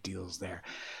great deals there.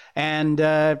 And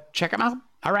check them out.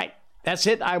 All right. That's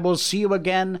it. I will see you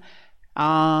again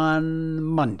on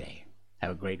Monday.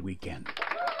 Have a great weekend.